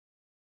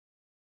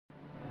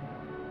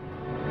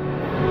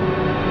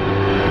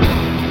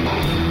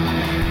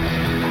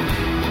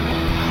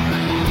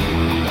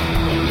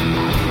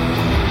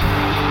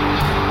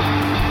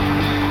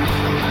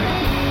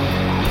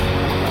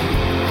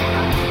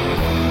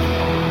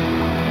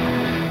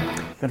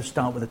going to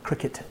start with a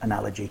cricket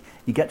analogy.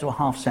 You get to a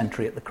half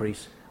century at the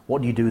crease.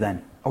 What do you do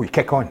then? Oh, you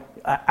kick on.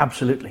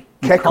 Absolutely.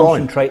 You Kick on.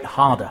 concentrate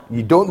harder.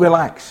 You don't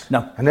relax.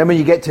 No. And then when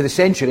you get to the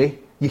century,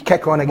 you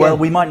kick on again. Well,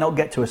 we might not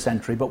get to a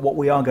century, but what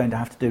we are going to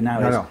have to do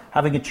now is,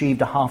 having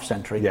achieved a half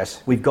century,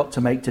 yes, we've got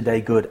to make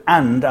today good.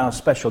 And our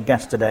special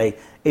guest today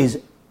is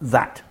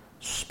that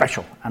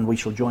special, and we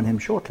shall join him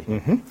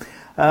shortly.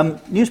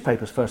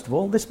 Newspapers, first of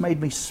all. This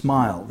made me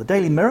smile. The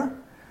Daily Mirror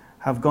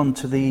have gone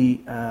to the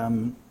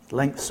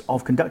lengths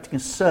of conducting a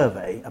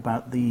survey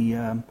about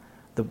the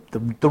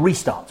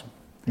restart.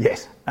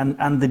 Yes.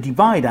 And the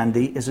divide,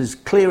 Andy, is as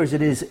clear as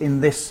it is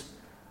in this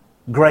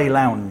grey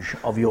lounge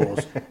of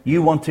yours.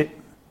 You want it,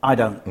 I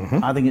don't.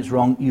 I think it's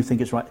wrong, you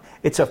think it's right.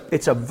 It's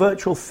a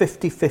virtual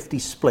 50-50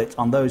 split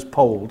on those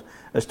polled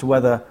as to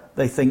whether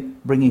they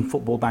think bringing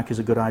football back is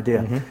a good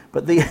idea.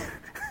 But they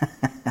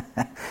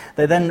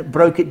then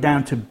broke it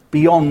down to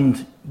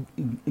beyond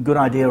a good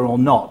idea or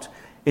not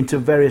into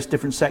various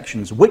different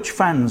sections. Which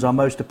fans are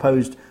most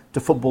opposed to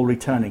football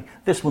returning?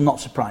 This will not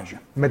surprise you.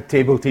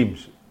 Mid-table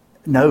teams.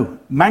 No.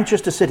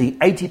 Manchester City,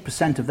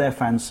 80% of their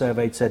fans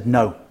surveyed said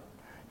no. Do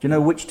you know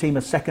which team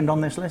is second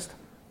on this list?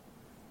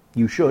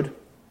 You should.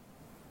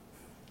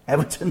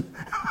 Everton.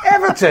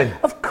 Everton?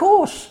 Of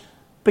course.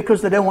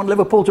 Because they don't want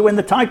Liverpool to win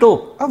the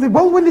title. Oh, they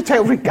will win the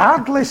title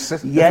regardless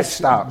if it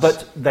starts.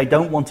 But they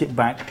don't want it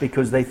back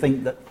because they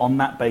think that on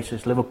that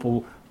basis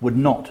Liverpool would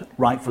not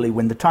rightfully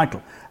win the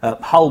title.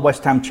 Hull,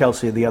 West Ham,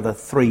 Chelsea are the other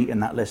three in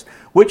that list.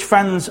 Which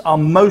fans are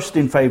most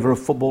in favour of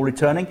football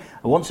returning?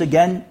 Once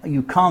again,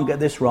 you can't get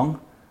this wrong.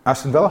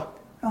 Aston Villa?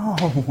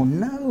 Oh,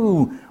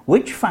 no.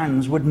 Which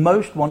fans would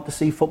most want to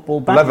see football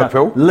back?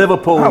 Liverpool.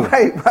 Liverpool. Oh,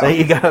 right. Well, there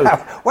you go.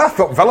 Well, I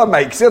thought Villa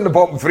might, 'cause they're in the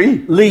bottom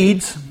three.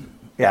 Leeds.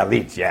 Yeah,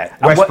 Leeds, yeah.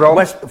 West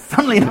Brom.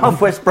 Funnily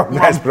enough, West Brom.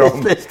 West Brom.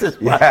 List as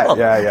well.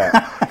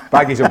 Yeah.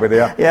 Baggy's over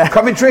there. Yeah.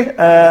 Coventry?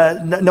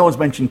 No one's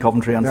mentioned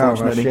Coventry,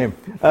 unfortunately. No,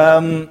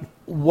 shame.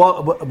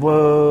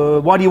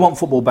 Why do you want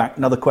football back?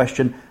 Another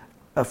question.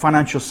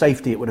 Financial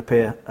safety, it would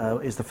appear,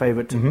 is the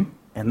favourite in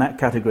that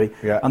category.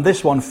 Yeah. And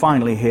this one,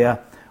 finally, here.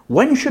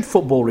 When should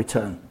football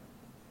return?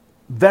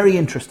 Very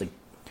interesting.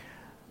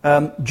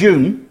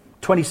 June.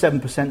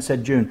 27%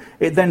 said June.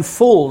 It then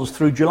falls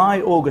through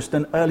July, August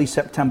and early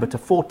September to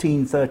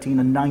 14, 13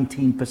 and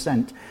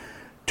 19%.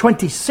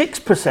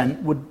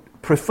 26% would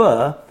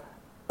prefer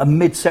a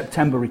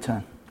mid-September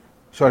return.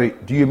 Sorry,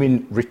 do you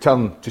mean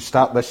return to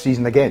start this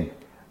season again?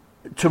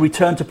 To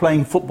return to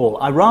playing football.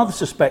 I rather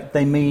suspect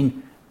they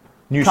mean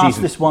new cast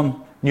season. This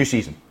one new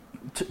season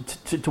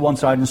to one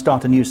side and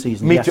start a new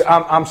season. Me yes. too.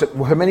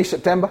 How many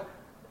September?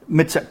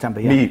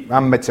 Mid-September, yeah.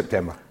 I'm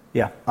mid-September.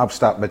 Yeah. I'll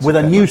start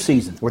mid-September. With a new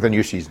season. With a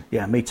new season.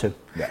 Yeah, me too.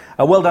 Yeah.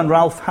 Well done,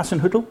 Ralph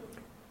Hasenhüttl.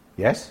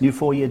 Yes. New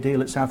 4-year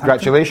deal at Southampton.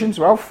 Congratulations,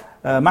 Ralph.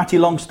 Matty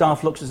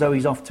Longstaff looks as though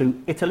he's off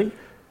to Italy.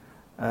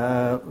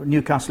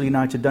 Newcastle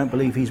United don't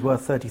believe he's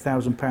worth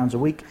 £30,000 a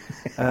week.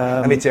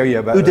 Let me tell you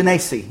about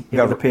Udinese, it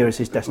would appear, is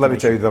his destination. Let me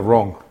tell you, they're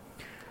wrong.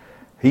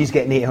 He's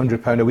getting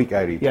 £800 a week,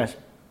 I read. Yes.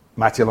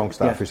 Matty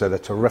Longstaff, yes. who's had a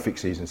terrific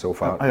season so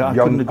far. I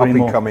Young,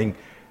 up-and-coming,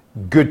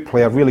 good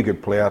player, really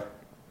good player.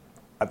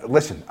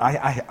 Listen,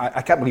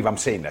 I can't believe I'm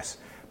saying this,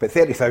 but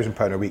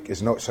 £30,000 a week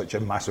is not such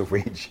a massive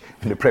wage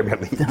in the Premier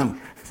League. No.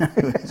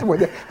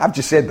 I've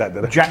just said that,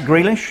 didn't I? Jack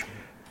Grealish.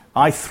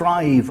 I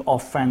thrive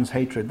off fans'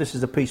 hatred. This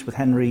is a piece with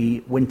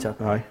Henry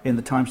Winter in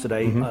the Times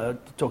today,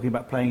 talking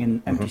about playing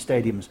in empty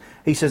stadiums.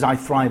 He says, I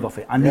thrive off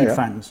it. I need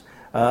fans.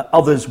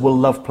 Others will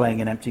love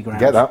playing in empty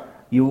grounds. Get that.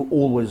 You will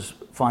always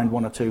find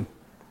one or two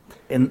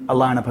in a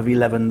lineup of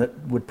 11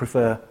 that would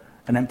prefer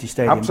an empty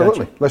stadium.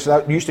 Absolutely. Listen,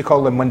 I used to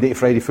call them Monday to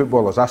Friday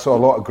footballers. I saw a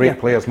lot of great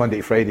players Monday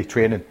to Friday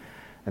training,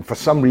 and for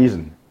some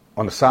reason,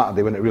 on a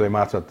Saturday when it really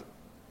mattered,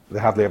 they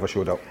hardly ever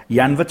showed up.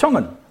 Jan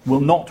Vertonghen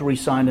will not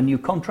re-sign a new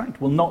contract,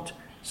 will not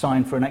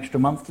sign for an extra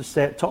month to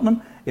stay at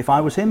Tottenham. If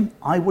I was him,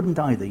 I wouldn't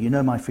either. You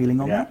know my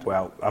feeling on that?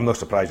 Well, I'm not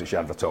surprised it's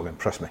Jan Vertonghen,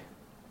 trust me.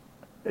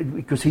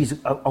 Because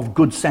he's of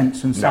good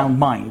sense and sound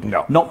mind,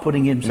 not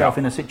putting himself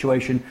in a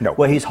situation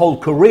where his whole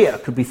career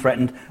could be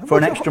threatened for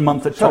an extra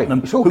month at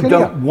Tottenham, who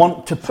don't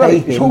want to pay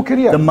him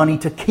the money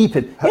to keep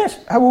him. Yes.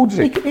 How old is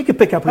he? He could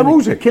pick up an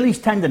Achilles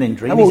tendon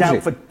injury and he's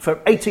out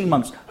for 18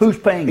 months. Who's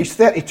paying him? He's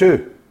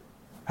 32.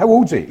 How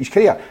old is he? His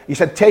career. He's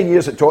had 10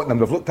 years at Tottenham.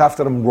 They've looked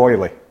after him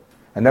royally.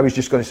 And now he's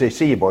just going to say,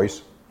 see you,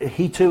 boys.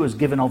 He too has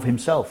given of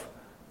himself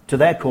to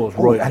their cause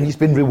royally. And he's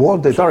been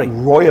rewarded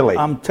royally.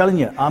 I'm telling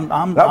you.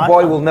 That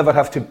boy will never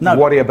have to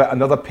worry about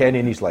another penny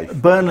in his life.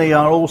 Burnley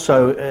are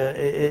also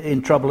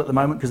in trouble at the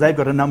moment because they've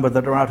got a number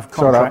that are out of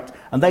contract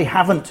and they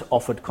haven't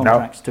offered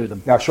contracts to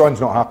them. Now, Sean's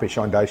not happy,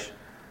 Sean Dyche.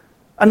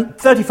 And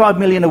 35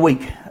 million a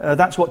week,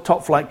 that's what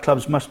top flight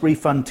clubs must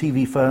refund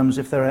TV firms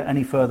if there are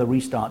any further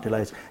restart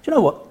delays. Do you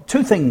know what?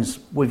 Two things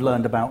we've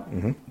learned about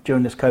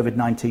during this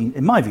COVID-19,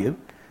 in my view,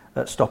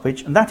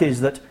 stoppage, and that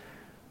is that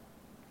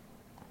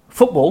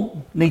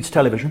football needs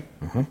television,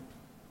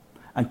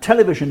 and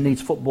television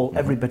needs football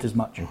every bit as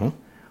much.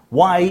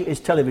 Why is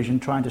television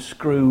trying to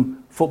screw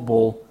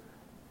football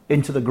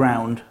into the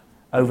ground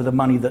over the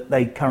money that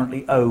they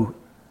currently owe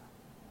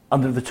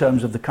under the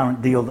terms of the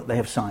current deal that they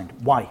have signed.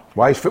 Why?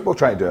 Why is football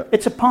trying to do it?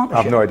 It's a partnership.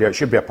 I have no idea. It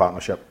should be a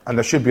partnership, and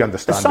there should be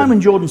understanding. As Simon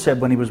Jordan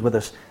said when he was with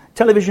us,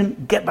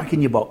 television, get back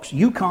in your box.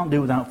 You can't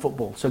do without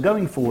football. So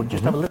going forward,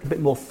 just have a little bit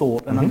more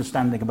thought and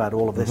understanding about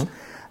all of this.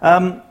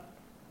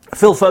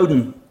 Phil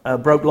Foden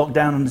broke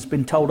lockdown and has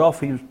been told off.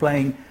 He was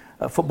playing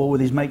football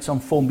with his mates on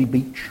Formby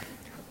Beach.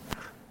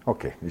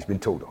 Okay, he's been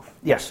told off.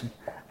 Yes.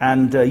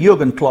 And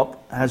Jurgen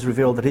Klopp has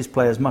revealed that his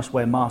players must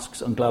wear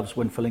masks and gloves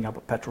when filling up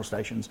at petrol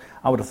stations.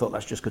 I would have thought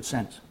that's just good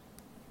sense.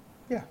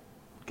 Yeah,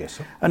 I guess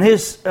so. And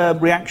his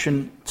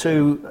reaction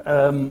to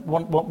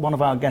one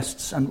of our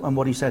guests and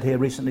what he said here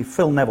recently,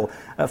 Phil Neville.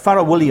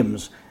 Farrah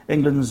Williams,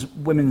 England's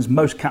women's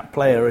most capped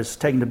player, has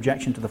taken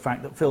objection to the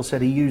fact that Phil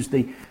said he used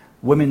the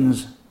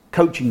women's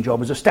coaching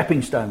job as a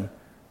stepping stone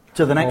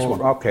to the next one.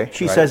 Okay,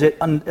 she says it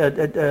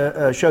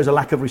shows a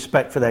lack of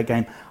respect for their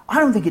game. I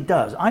don't think it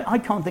does. I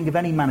can't think of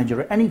any manager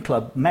at any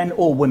club, men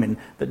or women,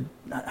 that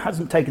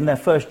hasn't taken their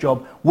first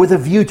job with a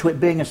view to it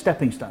being a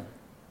stepping stone.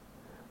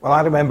 Well,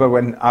 I remember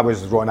when I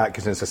was Ron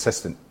Atkinson's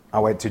assistant, I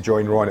went to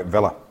join Ron at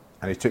Villa,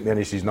 and he took me in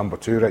as his number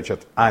 2,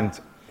 Richard, and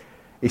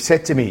he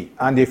said to me,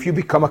 Andy, if you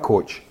become a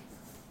coach,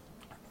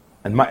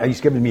 and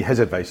he's given me his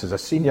advice as a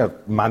senior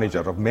manager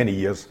of many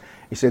years,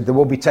 he said, there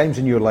will be times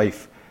in your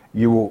life,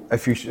 you will,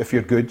 if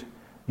you're good,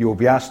 you will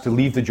be asked to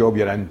leave the job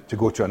you're in to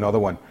go to another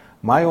one.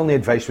 My only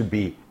advice would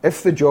be,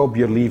 if the job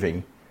you're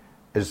leaving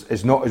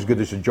is not as good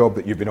as the job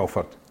that you've been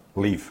offered,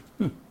 leave.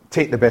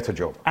 Take the better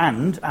job.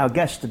 And our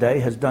guest today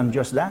has done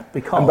just that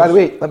because... And by the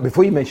way,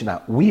 before you mention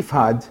that, we've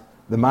had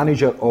the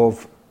manager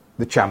of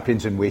the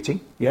champions in waiting.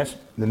 Yes.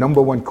 The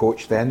number 1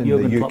 coach then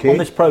in the UK. On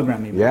this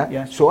programme, you mean? Yeah.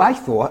 Yes. So I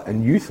thought,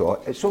 and you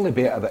thought, it's only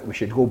better that we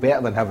should go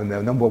better than having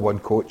the number 1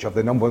 coach of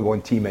the number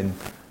 1 team in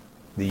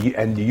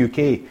the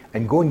UK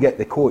and go and get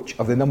the coach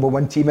of the number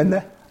 1 team in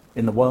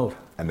the world.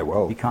 In the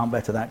world. You can't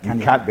better that, can you?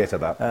 You can't better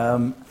that.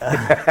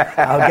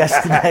 Our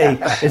guest today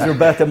is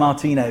Roberto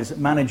Martinez,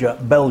 manager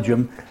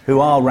Belgium, who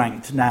are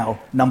ranked now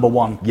number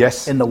 1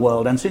 in the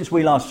world. And since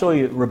we last saw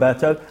you,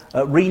 Roberto,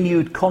 a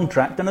renewed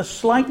contract and a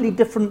slightly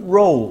different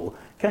role.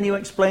 Can you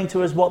explain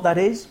to us what that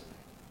is?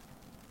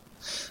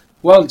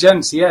 Well,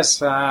 gents,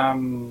 yes. I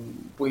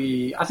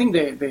think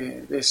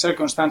the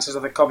circumstances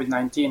of the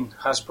COVID-19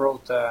 has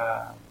brought...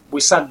 we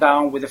sat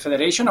down with the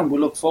federation and we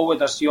look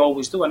forward as you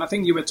always do. And I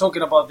think you were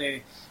talking about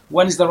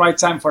when is the right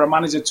time for a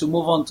manager to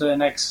move on to the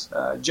next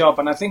job.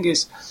 And I think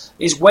is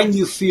when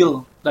you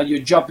feel that your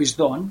job is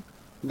done,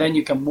 then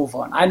you can move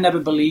on. I never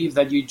believe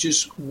that you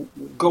just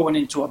going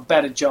into a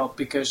better job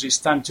because it's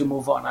time to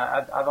move on.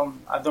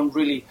 I don't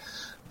really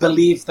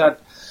believe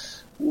that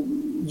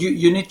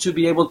you need to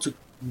be able to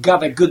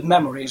gather good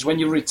memories. When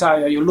you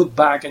retire, you look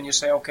back and you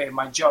say, okay,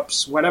 my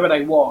jobs, whatever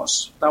that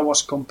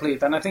was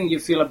complete. And I think you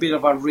feel a bit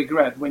of a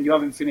regret when you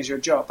haven't finished your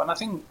job. And I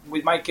think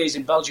with my case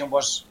in Belgium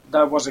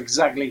that was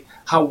exactly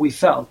how we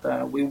felt.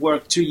 We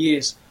worked 2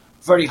 years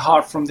very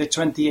hard from the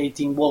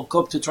 2018 World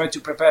Cup to try to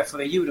prepare for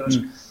the Euros.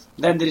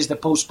 Then there is the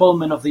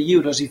postponement of the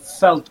Euros. It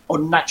felt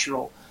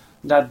unnatural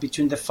that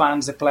between the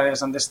fans, the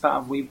players and the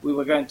staff, we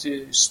were going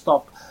to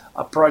stop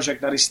a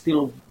project that is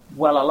still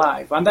well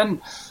alive. And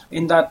then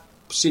in that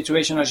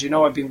situation, as you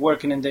know, I've been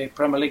working in the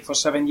Premier League for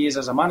 7 years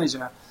as a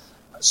manager.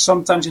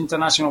 Sometimes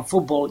international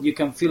football, you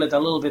can feel it a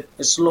little bit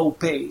a slow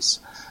pace.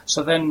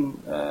 So then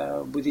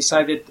we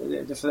decided,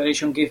 the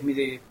federation gave me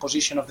the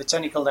position of the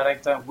technical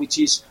director, which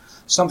is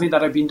something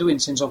that I've been doing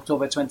since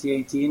October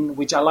 2018,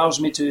 which allows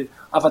me to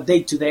have a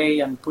day-to-day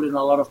and put in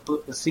a lot of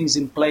things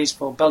in place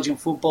for Belgian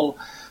football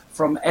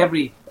from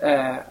every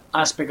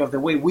aspect of the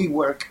way we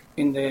work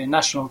in the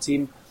national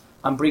team,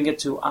 and bring it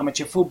to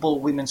amateur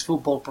football, women's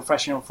football,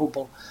 professional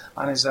football,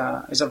 and it's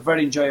a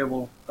very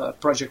enjoyable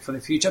project for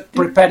the future,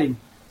 preparing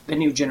the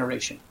new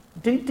generation.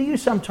 Do you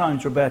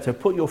sometimes, Roberto,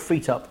 put your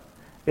feet up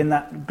in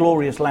that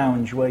glorious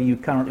lounge where you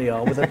currently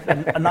are with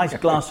a nice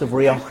glass of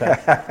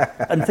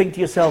Rioja and think to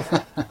yourself,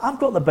 I've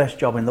got the best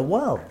job in the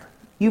world?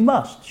 You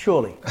must,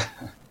 surely.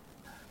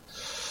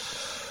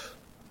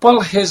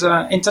 Well,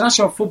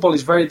 international football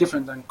is very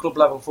different than club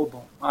level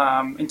football.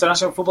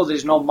 International football, there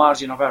is no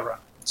margin of error.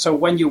 So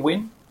when you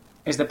win,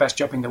 it's the best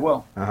job in the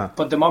world.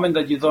 But the moment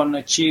that you don't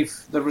achieve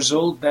the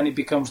result, then it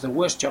becomes the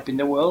worst job in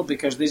the world,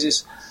 because this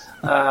is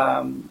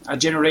a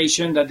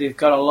generation that they've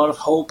got a lot of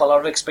hope, a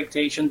lot of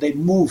expectation. They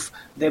move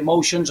the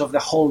emotions of the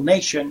whole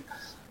nation,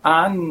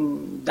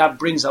 and that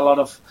brings a lot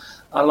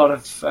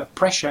of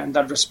pressure in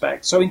that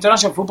respect. So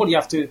international football, you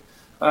have to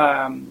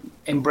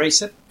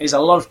embrace it. It's a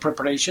lot of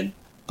preparation,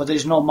 but there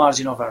is no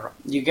margin of error.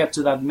 You get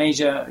to that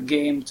major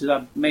game, to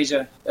that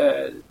major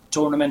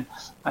tournament,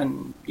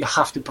 and you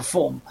have to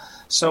perform.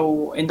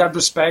 So in that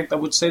respect, I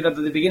would say that at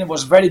the beginning it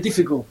was very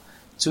difficult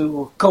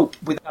to cope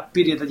with that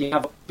period that you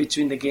have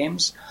between the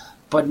games.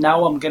 But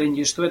now I'm getting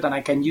used to it, and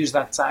I can use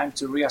that time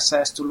to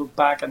reassess, to look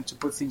back, and to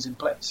put things in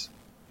place.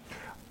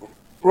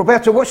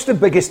 Roberto, what's the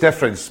biggest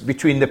difference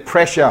between the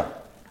pressure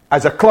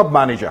as a club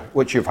manager,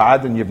 which you've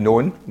had and you've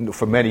known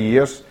for many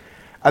years,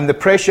 and the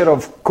pressure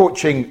of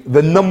coaching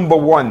the number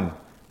 1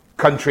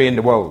 country in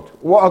the world?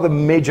 What are the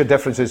major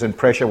differences in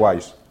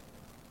pressure-wise?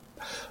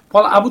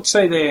 Well, I would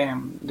say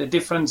the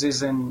difference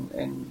is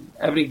in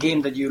every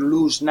game that you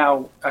lose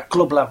now at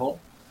club level,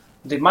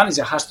 the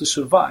manager has to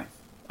survive.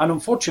 And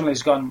unfortunately,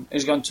 it's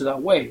gone to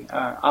that way.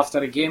 After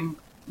a game,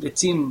 the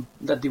team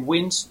that he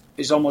wins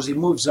is almost, he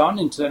moves on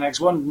into the next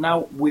one.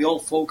 Now we all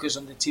focus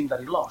on the team that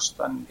he lost.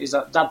 And is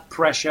that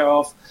pressure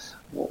of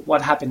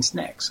what happens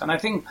next. And I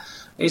think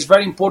it's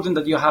very important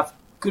that you have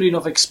good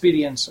enough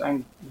experience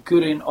and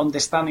good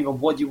understanding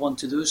of what you want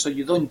to do so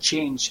you don't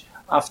change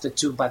after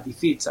 2 bad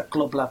defeats at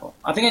club level.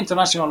 I think at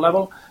international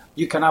level,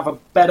 you can have a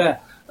better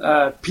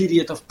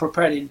period of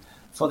preparing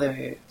for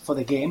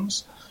the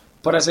games.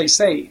 But as I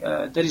say,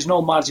 there is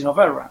no margin of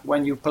error.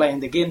 When you play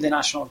in the game, the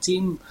national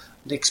team,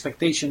 the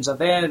expectations are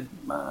there.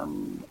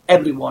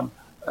 Everyone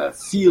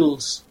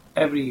feels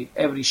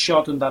every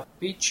shot on that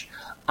pitch,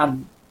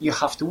 and you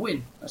have to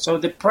win. So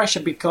the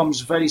pressure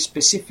becomes very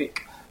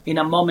specific in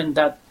a moment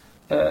that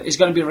is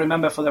going to be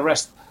remembered for the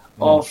rest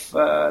of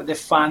the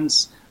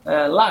fans'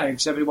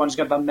 lives. Everyone's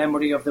got that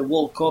memory of the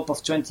World Cup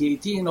of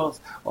 2018, of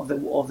the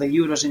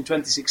Euros in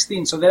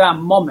 2016. So there are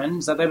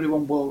moments that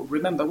everyone will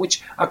remember,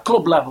 which at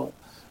club level,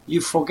 you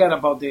forget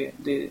about the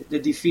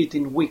defeat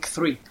in week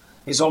 3.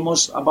 It's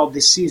almost about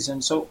the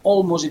season. So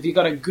almost if you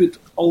got a good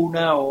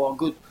owner or a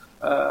good,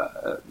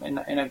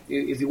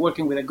 if you're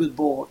working with a good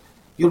board,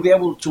 you'll be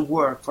able to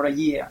work for a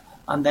year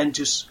and then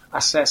just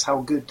assess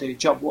how good the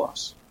job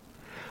was.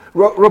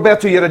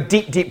 Roberto, you're a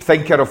deep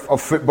thinker of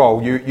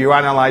football. You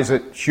analyse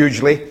it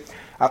hugely.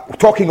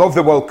 Talking of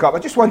the World Cup, I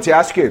just want to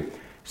ask you,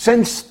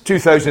 since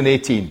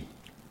 2018,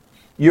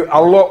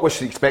 a lot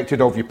was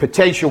expected of you,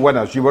 potential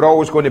winners. You were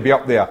always going to be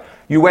up there.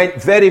 You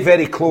went very,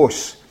 very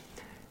close.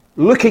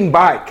 Looking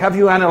back, have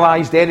you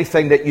analysed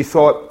anything that you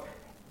thought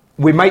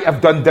we might have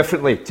done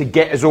differently to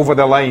get us over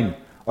the line?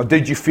 Or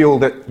did you feel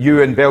that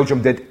you and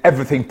Belgium did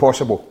everything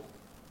possible?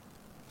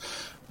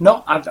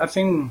 No, I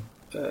think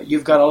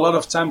you've got a lot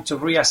of time to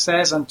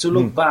reassess and to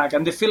look back.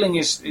 And the feeling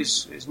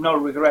is no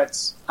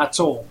regrets at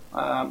all.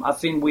 I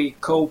think we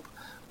cope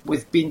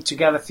with being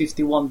together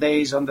 51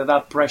 days under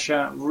that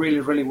pressure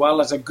really, really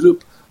well as a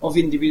group of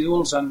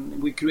individuals.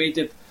 And we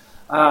created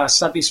a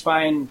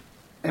satisfying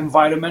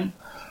environment.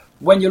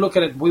 When you look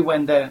at it, we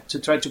went there to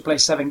try to play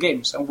 7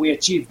 games, and we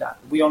achieved that.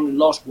 We only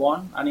lost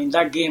 1, and in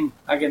that game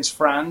against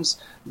France,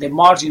 the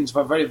margins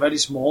were very, very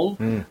small,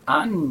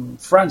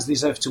 and France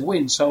deserved to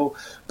win. So,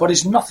 but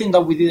it's nothing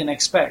that we didn't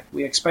expect.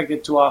 We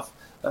expected to have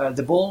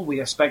the ball, we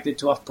expected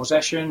to have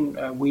possession,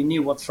 we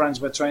knew what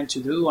France were trying to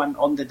do, and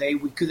on the day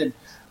we couldn't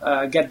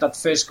get that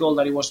first goal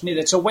that it was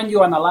needed. So when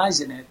you're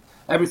analysing it,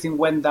 everything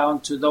went down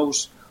to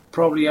those,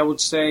 probably I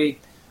would say,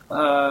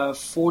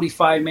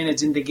 45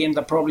 minutes in the game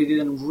that probably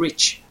didn't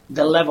reach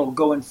the level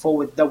going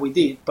forward that we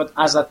did. But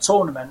as a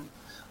tournament,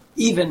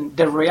 even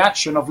the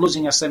reaction of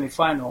losing a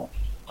semi-final,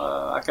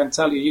 I can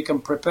tell you can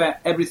prepare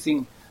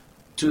everything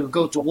to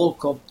go to a World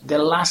Cup. The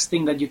last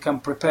thing that you can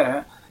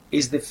prepare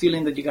is the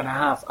feeling that you're going to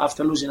have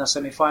after losing a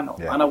semi-final.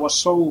 Yeah. And I was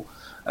so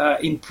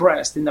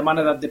impressed in the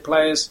manner that the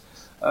players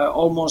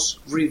almost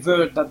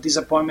revert that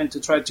disappointment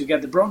to try to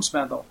get the bronze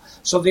medal.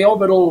 So the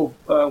overall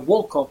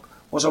World Cup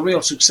was a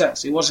real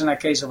success. It wasn't a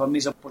case of a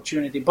missed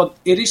opportunity. But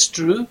it is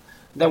true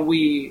that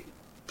we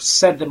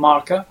set the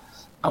marker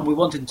and we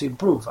wanted to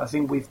improve. I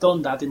think we've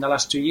done that in the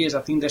last 2 years.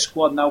 I think the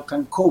squad now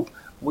can cope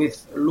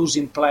with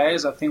losing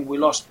players. I think we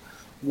lost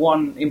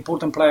one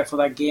important player for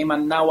that game,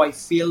 and now I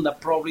feel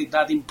that probably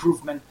that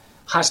improvement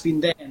has been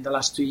there in the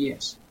last 2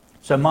 years.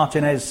 So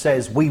Martinez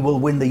says we will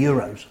win the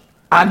Euros.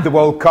 And the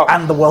World Cup.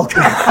 And the World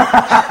Cup.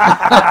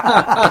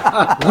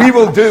 We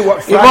will do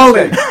what France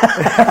did.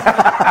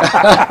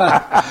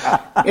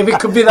 If it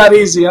could be that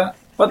easier.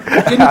 But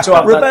you need to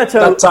have Roberto,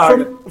 that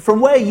target.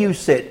 From where you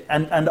sit,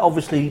 and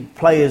obviously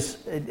players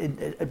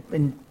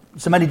in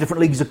so many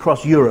different leagues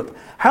across Europe,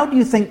 how do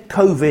you think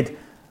COVID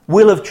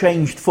will have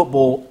changed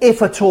football,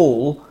 if at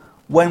all,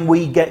 when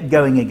we get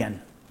going again?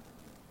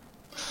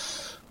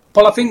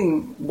 Well, I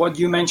think what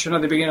you mentioned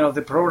at the beginning of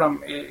the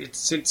program, it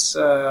sits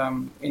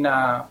in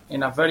a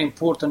very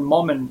important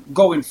moment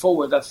going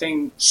forward. I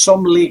think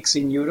some leagues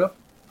in Europe,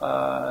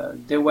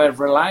 they were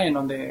relying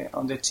on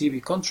the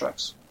TV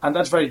contracts. And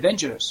that's very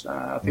dangerous.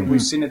 I think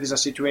we've seen it as a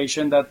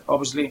situation that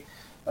obviously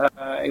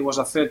it was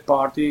a third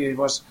party, it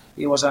was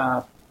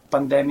a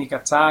pandemic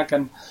attack.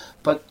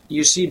 But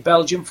you see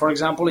Belgium, for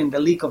example, in the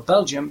League of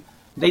Belgium,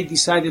 they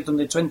decided on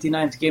the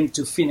 29th game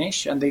to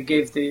finish, and they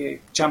gave the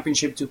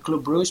championship to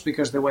Club Brugge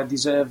because they were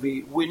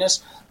deserving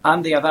winners,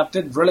 and they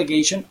adapted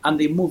relegation, and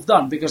they moved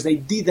on because they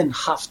didn't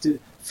have to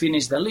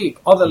finish the league.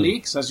 Other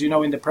leagues, as you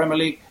know, in the Premier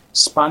League,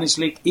 Spanish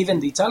League, even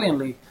the Italian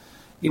League,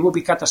 it would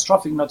be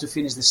catastrophic not to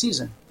finish the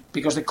season,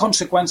 because the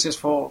consequences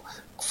for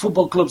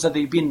football clubs that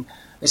they've been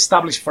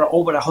established for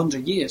over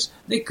 100 years,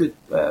 they could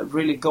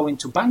really go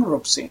into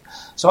bankruptcy.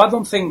 So I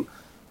don't think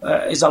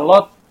it's a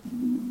lot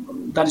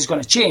that is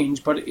going to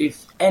change, but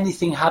if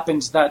anything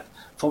happens that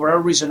for whatever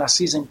reason a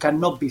season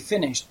cannot be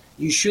finished,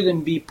 you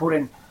shouldn't be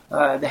putting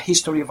the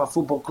history of a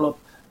football club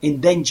in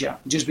danger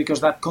just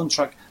because that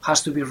contract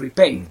has to be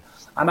repaid.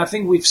 And I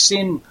think we've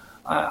seen,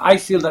 I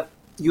feel that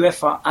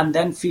UEFA and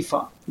then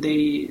FIFA,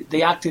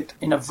 they acted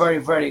in a very,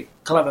 very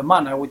clever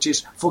manner, which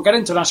is forget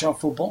international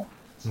football.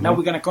 Mm-hmm. Now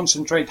we're going to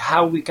concentrate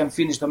how we can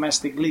finish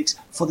domestic leagues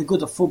for the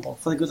good of football,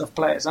 for the good of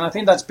players. And I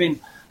think that's been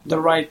the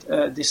right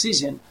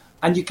decision.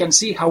 And you can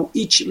see how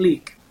each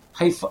league,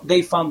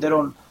 they found their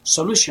own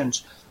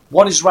solutions.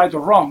 What is right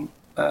or wrong,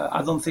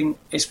 I don't think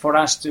is for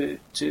us to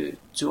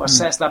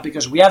assess that,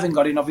 because we haven't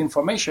got enough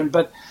information.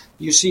 But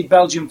you see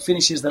Belgium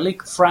finishes the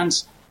league.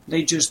 France,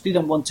 they just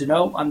didn't want to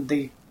know, and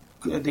they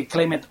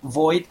claim it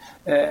void.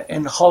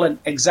 In Holland,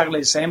 exactly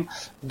the same.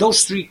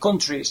 Those three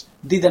countries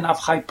didn't have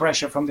high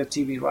pressure from the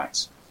TV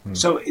rights.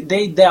 So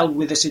they dealt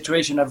with the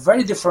situation in a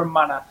very different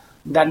manner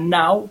than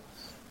now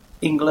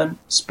England,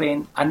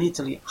 Spain and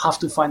Italy have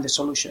to find the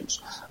solutions.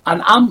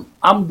 And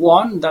I'm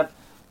one that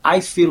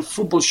I feel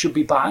football should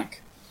be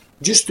back,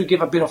 just to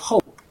give a bit of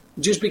hope.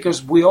 Just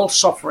because we're all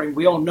suffering,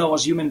 we all know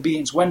as human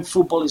beings, when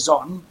football is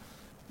on,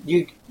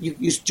 you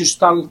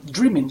start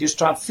dreaming, you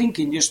start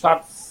thinking, you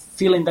start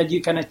feeling that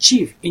you can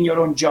achieve in your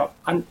own job.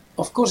 And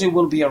of course it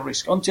will be a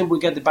risk. Until we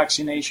get the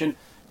vaccination,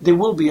 there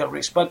will be a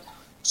risk. But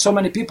so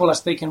many people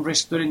have taken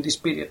risks during this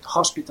period.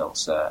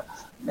 Hospitals,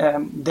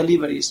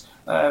 deliveries,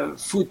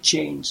 food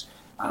chains.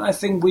 And I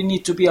think we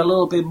need to be a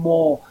little bit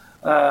more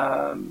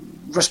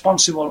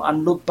responsible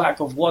and look back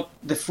of what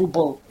the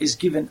football is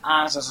giving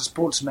us as a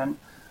sportsman.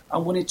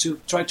 And we need to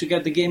try to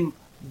get the game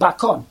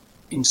back on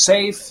in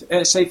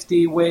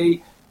safety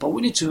way. But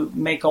we need to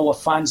make our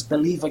fans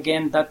believe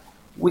again that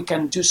we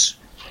can just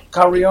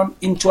carry on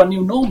into a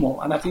new normal.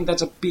 And I think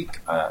that's a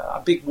big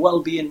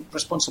well-being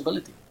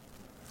responsibility.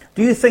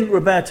 Do you think,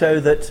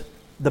 Roberto, that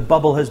the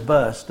bubble has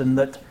burst and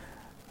that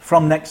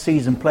from next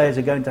season players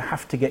are going to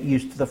have to get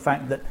used to the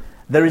fact that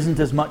there isn't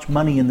as much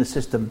money in the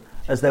system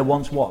as there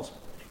once was?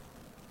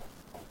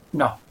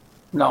 No,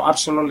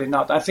 absolutely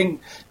not. I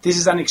think this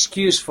is an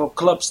excuse for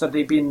clubs that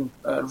they've been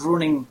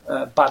running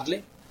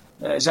badly.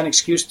 It's an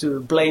excuse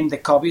to blame the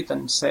COVID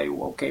and say,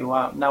 well,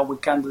 now we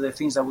can't do the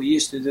things that we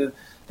used to do.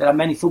 There are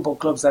many football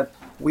clubs that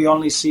we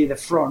only see the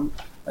front.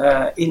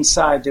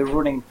 Inside, they're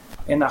running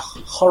in a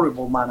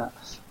horrible manner.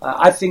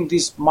 I think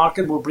this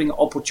market will bring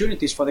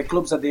opportunities for the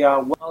clubs that they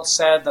are well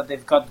set, that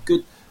they've got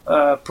good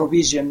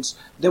provisions.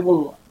 They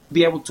will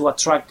be able to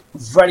attract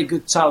very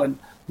good talent,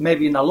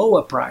 maybe in a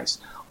lower price.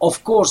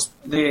 Of course,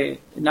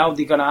 now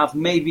they're going to have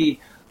maybe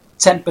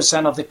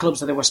 10% of the clubs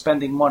that they were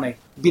spending money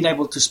being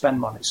able to spend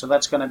money. So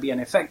that's going to be an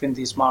effect in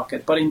this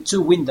market. But in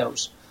 2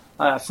 windows,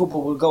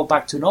 football will go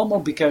back to normal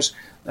because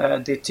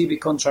the TV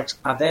contracts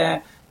are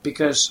there,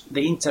 because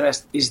the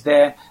interest is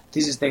there.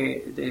 This is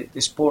the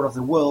sport of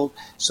the world,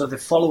 so the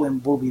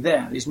following will be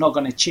there. It's not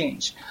going to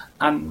change.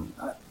 And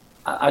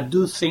I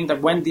do think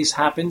that when this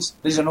happens,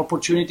 there's an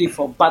opportunity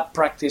for bad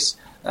practice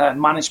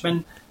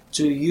management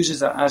to use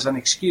it as an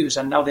excuse.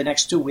 And now the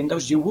next 2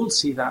 windows, you will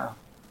see that.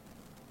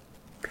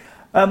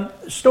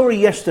 Story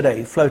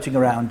yesterday floating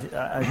around,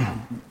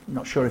 I'm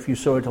not sure if you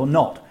saw it or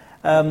not.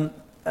 Eden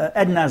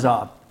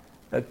Hazard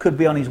could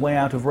be on his way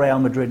out of Real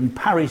Madrid, and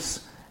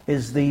Paris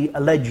is the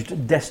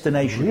alleged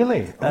destination.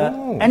 Really?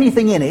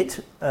 Anything in it,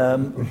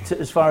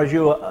 as far as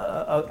you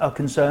are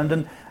concerned?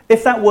 And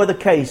if that were the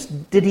case,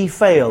 did he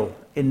fail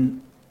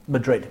in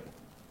Madrid?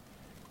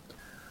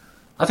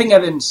 I think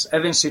Eden's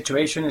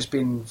situation has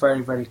been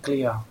very, very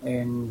clear.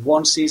 In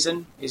one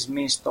season, he's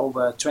missed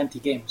over 20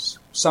 games.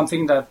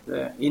 Something that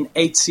in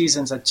 8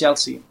 seasons at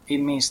Chelsea, he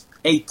missed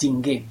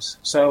 18 games.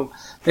 So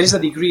there is a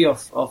degree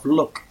of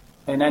luck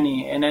in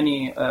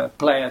any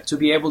player to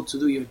be able to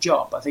do your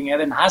job. I think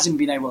Eden hasn't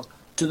been able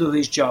to do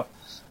his job.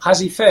 Has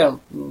he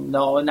failed?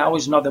 No, now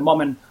is not the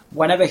moment.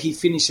 Whenever he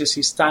finishes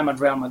his time at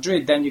Real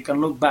Madrid, then you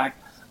can look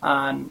back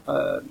and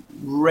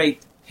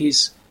rate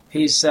his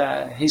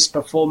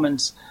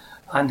performance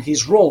and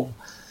his role.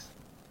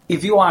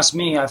 If you ask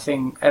me, I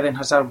think Eden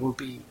Hazard will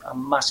be a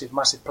massive,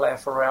 massive player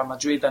for Real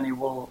Madrid, and he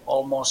will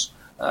almost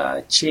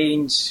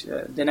change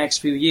the next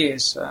few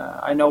years.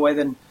 I know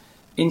Eden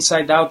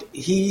inside out,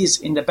 he is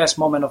in the best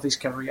moment of his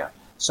career.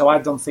 So I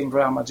don't think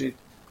Real Madrid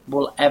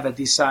will ever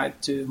decide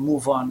to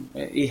move on.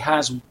 He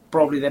has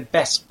probably the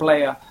best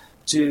player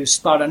to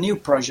start a new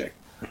project.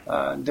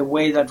 The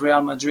way that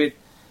Real Madrid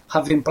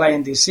have been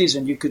playing this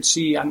season, you could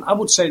see, and I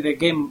would say the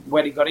game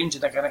where he got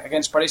injured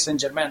against Paris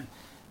Saint-Germain,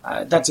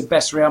 that's the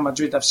best Real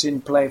Madrid I've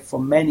seen play for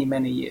many,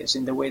 many years,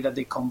 in the way that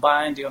they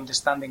combine, the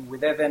understanding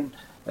with Eden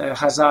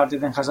Hazard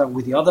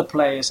with the other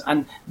players,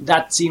 and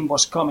that team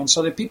was coming.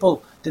 So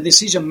the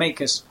decision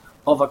makers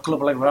of a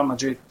club like Real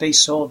Madrid, they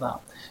saw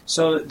that.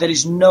 So there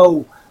is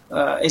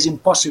it's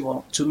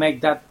impossible to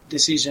make that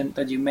decision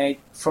that you made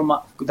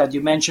that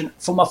you mentioned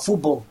from a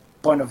football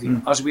point of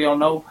view. As we all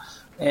know,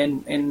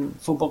 in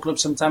football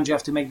clubs sometimes you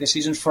have to make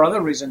decisions for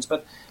other reasons.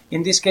 But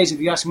in this case, if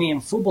you ask me in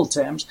football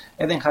terms,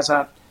 Eden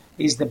Hazard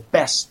is the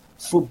best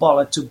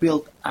footballer to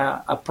build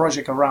a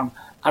project around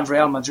at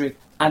Real Madrid,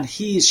 and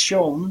he is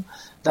shown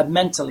that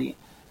mentally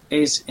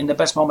is in the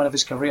best moment of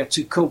his career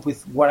to cope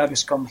with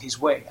whatever's come his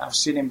way. I've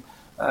seen him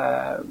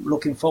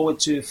looking forward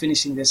to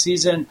finishing the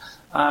season,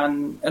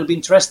 and it'll be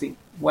interesting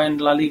when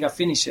La Liga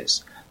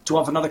finishes to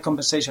have another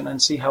conversation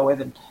and see how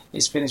Eden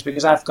is finished,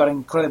 because I've got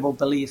incredible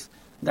belief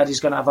that he's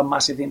going to have a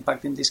massive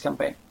impact in this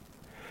campaign.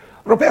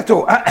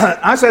 Roberto,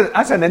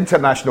 as an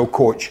international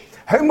coach,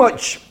 how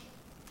much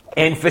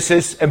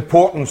emphasis,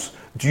 importance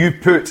do you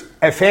put,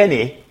 if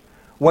any,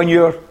 when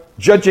you're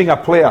judging a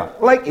player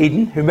like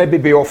Eden, who maybe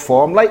be off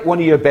form, like one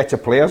of your better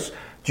players?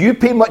 Do you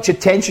pay much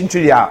attention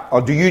to that,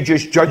 or do you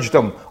just judge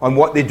them on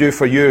what they do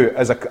for you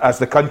as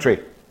the country?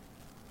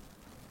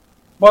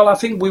 Well, I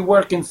think we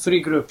work in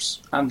 3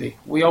 groups, Andy.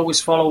 We always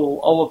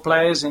follow our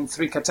players in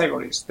 3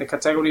 categories.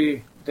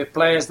 The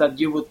players that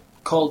you would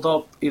call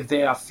up if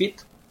they are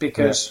fit,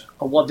 because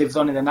of what they've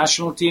done in the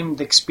national team,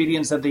 the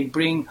experience that they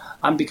bring,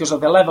 and because of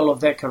the level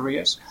of their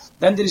careers.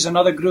 Then there is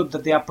another group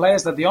that they are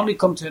players that they only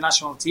come to the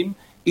national team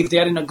if they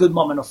are in a good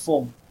moment of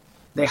form.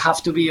 They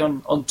have to be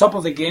on top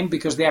of the game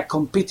because they are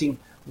competing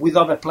with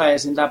other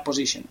players in that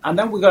position. And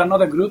then we've got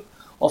another group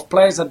of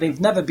players that they've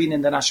never been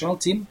in the national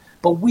team,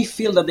 but we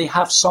feel that they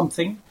have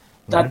something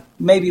that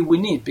maybe we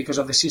need because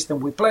of the system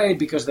we play,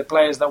 because the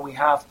players that we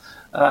have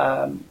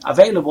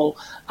available.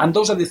 And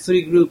those are the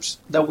 3 groups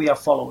that we are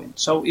following.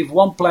 So if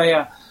one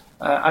player,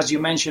 as you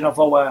mentioned, of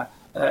our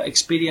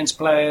experienced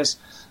players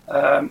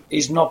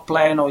is not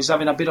playing or is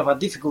having a bit of a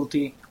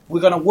difficulty,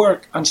 we're going to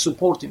work and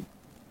support him.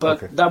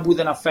 But that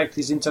wouldn't affect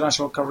his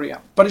international career.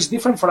 But it's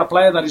different for a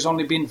player that has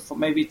only been for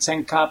maybe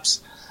 10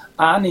 caps,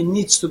 and it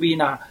needs to be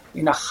in a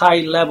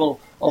high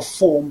level of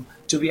form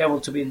to be able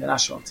to be in the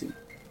national team.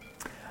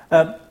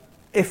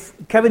 If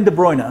Kevin de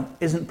Bruyne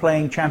isn't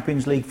playing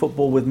Champions League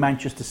football with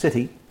Manchester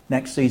City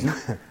next season,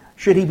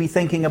 should he be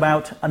thinking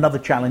about another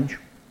challenge?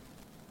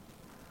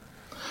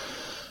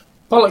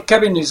 Well,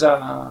 Kevin is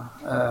a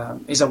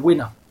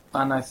winner,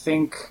 and I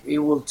think he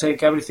will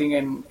take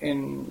everything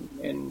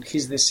in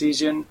his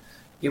decision.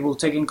 He will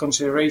take in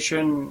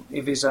consideration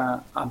if it's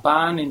a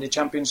ban in the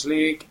Champions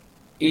League,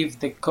 if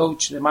the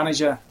coach, the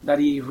manager that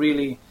he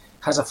really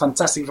has a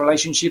fantastic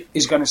relationship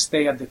is going to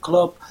stay at the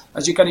club.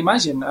 As you can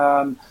imagine,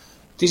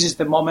 this is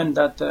the moment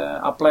that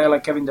a player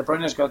like Kevin de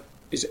Bruyne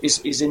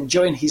is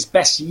enjoying his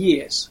best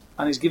years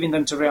and is giving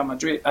them to Real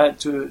Madrid,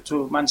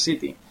 to Man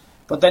City.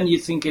 But then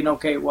you're thinking,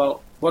 okay,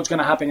 well, what's going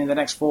to happen in the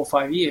next 4 or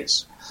 5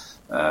 years?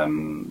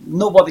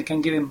 Nobody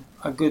can give him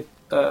a good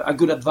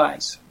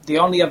advice. The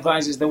only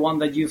advice is the one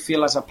that you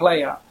feel as a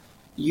player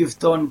you've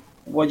done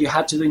what you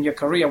had to do in your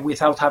career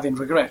without having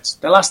regrets.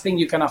 The last thing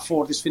you can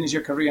afford is finish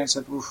your career and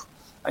say,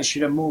 I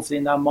should have moved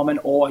in that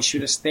moment, or I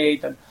should have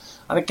stayed. And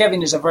I think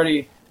Kevin is a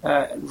very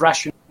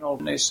rational,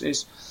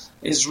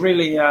 is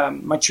really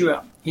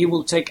mature. He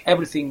will take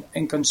everything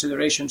in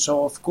consideration.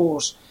 So, of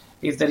course,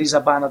 if there is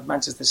a ban at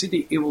Manchester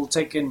City, he will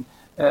take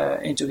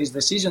into his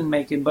decision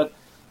making. But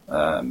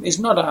it's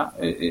not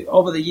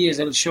over the years,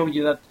 it'll show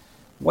you that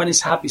when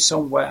he's happy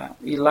somewhere,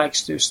 he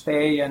likes to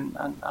stay and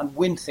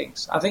win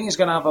things. I think he's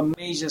going to have a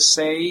major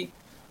say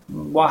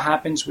in what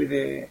happens with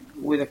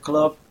the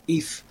club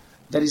if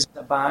there is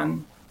a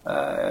ban.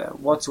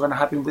 What's going to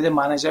happen with the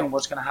manager and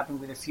what's going to happen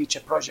with the future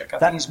project. I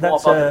think it's more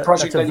about the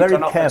project that you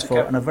can offer. That's a very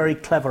careful and a very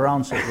clever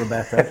answer,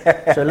 Roberto.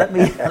 So let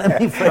me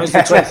phrase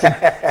the question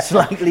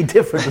slightly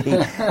differently.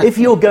 If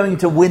you're going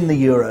to win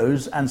the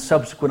Euros and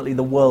subsequently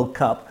the World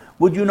Cup,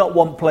 would you not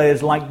want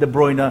players like De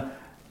Bruyne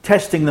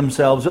testing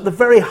themselves at the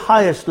very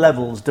highest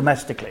levels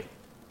domestically?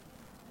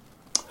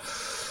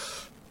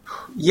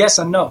 Yes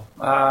and no.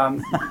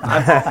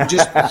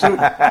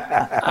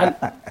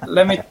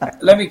 Let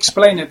me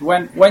explain it.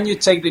 When you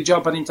take the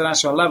job at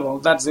international level,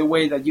 that's the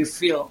way that you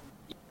feel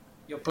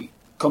you're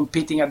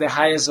competing at the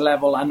highest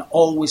level and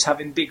always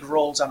having big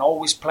roles and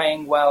always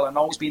playing well and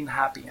always being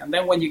happy. And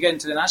then when you get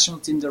into the national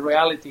team, the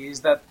reality is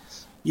that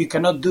you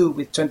cannot do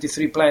with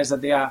 23 players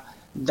that they are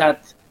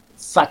that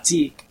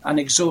fatigued and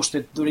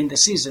exhausted during the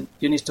season.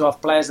 You need to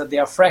have players that they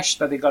are fresh,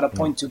 that they got a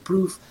point to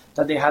prove,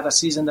 that they had a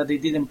season that they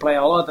didn't play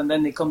a lot, and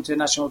then they come to the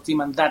national team,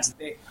 and that's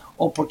the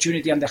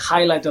opportunity and the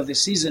highlight of the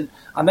season.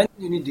 And then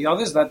you need the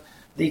others that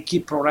they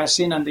keep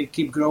progressing and they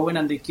keep growing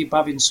and they keep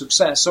having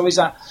success. So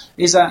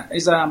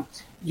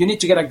you need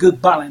to get a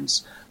good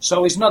balance.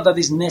 So it's not that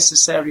it's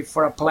necessary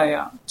for a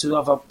player to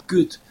have a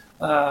good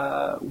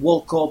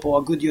World Cup or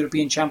a good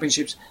European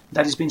Championships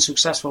that has been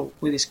successful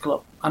with his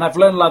club. And I've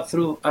learned that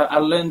through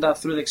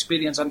the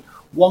experience. And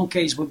one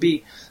case would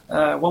be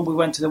when we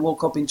went to the World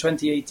Cup in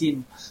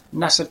 2018,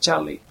 Nasser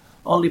Charlie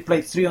only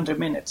played 300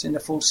 minutes in the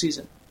full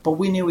season. But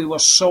we knew it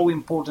was so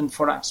important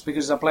for us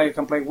because a player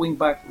can play wing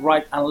back,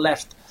 right and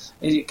left.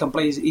 He can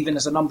play even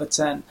as a number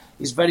 10.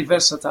 He's very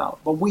versatile.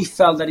 But we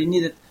felt that he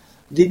needed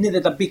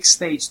a big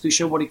stage to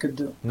show what he could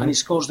do. And he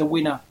scores the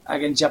winner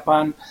against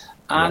Japan.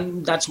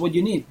 And that's what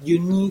you need. You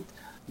need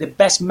the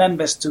best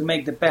members to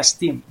make the best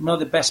team, not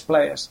the best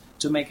players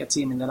to make a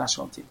team in the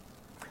national team.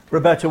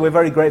 Roberto, we're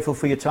very grateful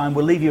for your time.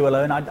 We'll leave you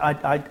alone.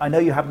 I know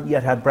you haven't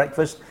yet had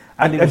breakfast.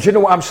 And do you know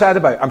what I'm sad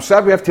about? I'm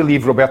sad we have to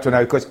leave Roberto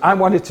now because I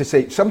wanted to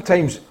say,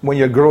 sometimes when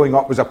you're growing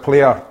up as a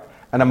player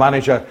and a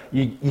manager,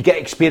 you get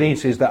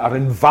experiences that are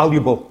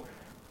invaluable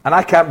And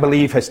I can't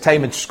believe his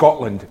time in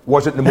Scotland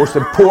wasn't the most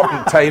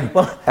important time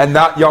in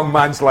that young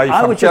man's life.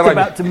 I was just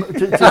about to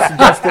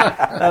suggest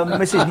that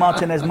Mrs.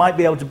 Martinez might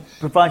be able to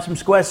provide some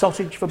square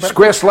sausage for breakfast.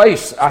 Square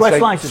slice. Square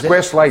slice, is it?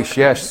 Square slice,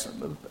 yes.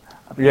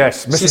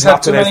 Yes, She's Mrs.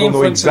 had too Martinez many will know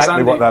influences, exactly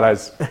Andy. what that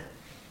is.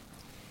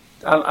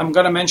 I'm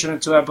going to mention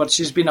it to her, but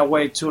she's been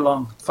away too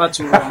long, far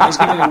too long. He's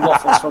giving me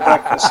waffles for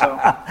breakfast.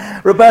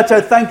 So,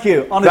 Roberto, thank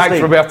you. Honestly,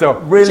 Thanks, Roberto.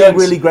 Really, Gents,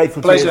 really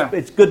grateful pleasure. to you.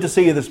 It's good to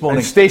see you this morning.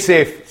 And stay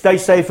safe. Stay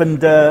safe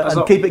and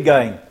well. keep it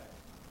going.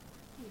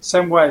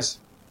 same ways.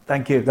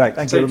 Thank you. Right.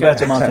 Thank you, Take care.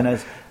 Roberto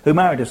Martinez, who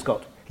married a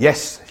Scot.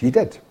 Yes, he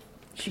did.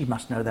 She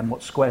must know then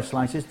what square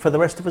slice is. For the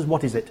rest of us,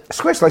 what is it? A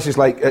square slice is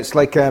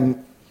like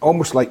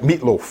almost like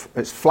meatloaf.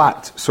 It's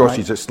flat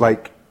sausage. Right. It's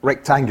like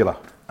rectangular,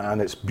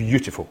 and it's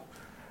beautiful.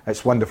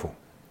 It's wonderful.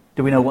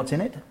 Do we know what's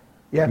in it?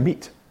 Yeah,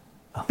 meat,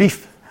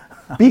 beef,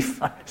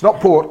 beef. It's not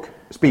pork.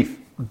 It's beef.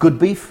 Good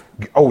beef?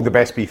 Oh, the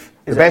best beef.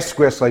 Is The best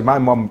square slice. My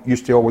mum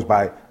used to always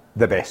buy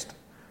the best.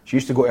 She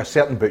used to go to a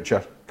certain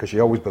butcher because she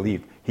always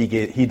believed he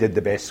did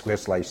the best square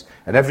slice.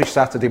 And every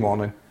Saturday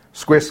morning,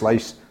 square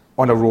slice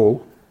on a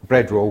roll,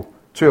 bread roll,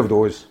 2 of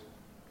those.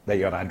 There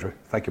you are, Andrew.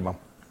 Thank you, Mum.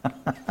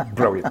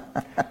 Brilliant.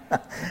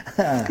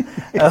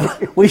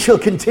 We shall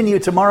continue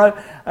tomorrow.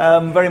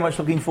 Very much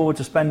looking forward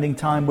to spending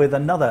time with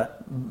another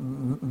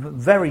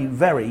very,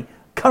 very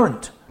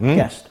current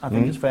guest, I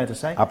think it's fair to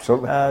say.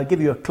 Absolutely.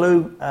 Give you a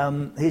clue.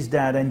 His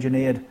dad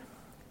engineered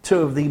 2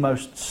 of the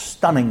most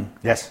stunning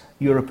Yes.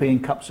 European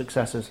Cup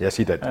successes. Yes,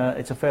 he did.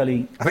 It's a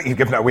fairly I think you've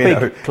given it away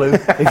big now. clue.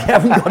 If you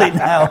haven't got it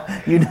now,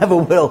 you never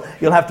will.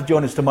 You'll have to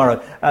join us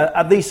tomorrow.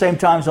 At these same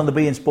times on the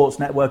beIN Sports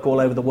Network all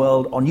over the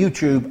world, on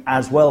YouTube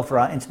as well for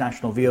our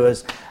international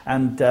viewers.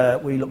 And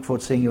we look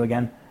forward to seeing you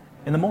again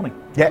in the morning.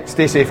 Yeah,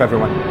 stay safe,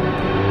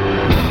 everyone.